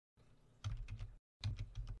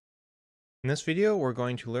In this video, we're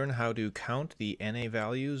going to learn how to count the NA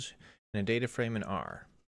values in a data frame in R.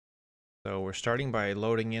 So we're starting by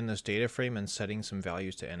loading in this data frame and setting some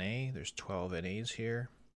values to NA. There's 12 NAs here.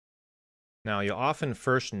 Now you'll often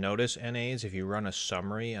first notice NAs if you run a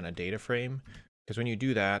summary on a data frame, because when you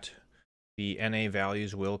do that, the NA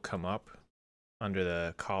values will come up under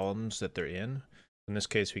the columns that they're in. In this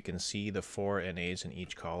case, we can see the 4 NAs in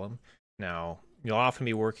each column. Now, you'll often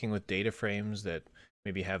be working with data frames that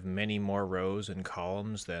maybe have many more rows and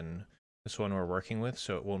columns than this one we're working with,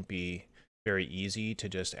 so it won't be very easy to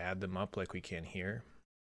just add them up like we can here.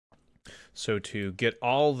 So to get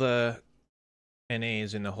all the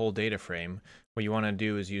NAs in the whole data frame, what you want to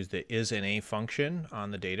do is use the is.na function on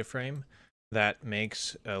the data frame. That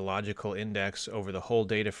makes a logical index over the whole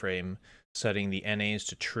data frame, setting the NAs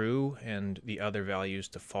to true and the other values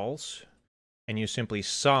to false. And you simply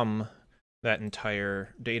sum that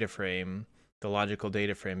entire data frame, the logical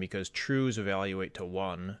data frame, because trues evaluate to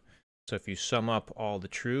 1. So if you sum up all the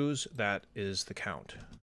trues, that is the count.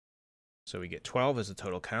 So we get 12 as the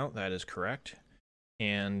total count. That is correct.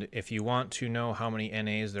 And if you want to know how many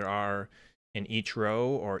NAs there are in each row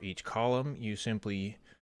or each column, you simply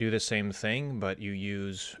do the same thing, but you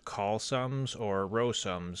use colSums or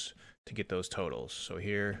rowSums to get those totals. So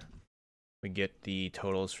here we get the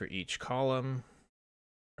totals for each column.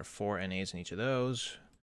 There are 4 NAs in each of those.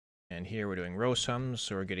 And here we're doing rowSums,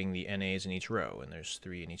 so we're getting the NAs in each row, and there's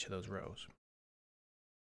 3 in each of those rows.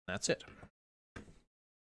 That's it.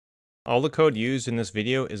 All the code used in this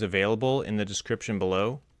video is available in the description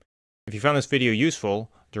below. If you found this video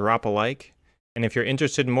useful, drop a like, and if you're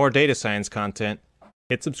interested in more data science content,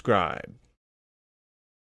 hit subscribe.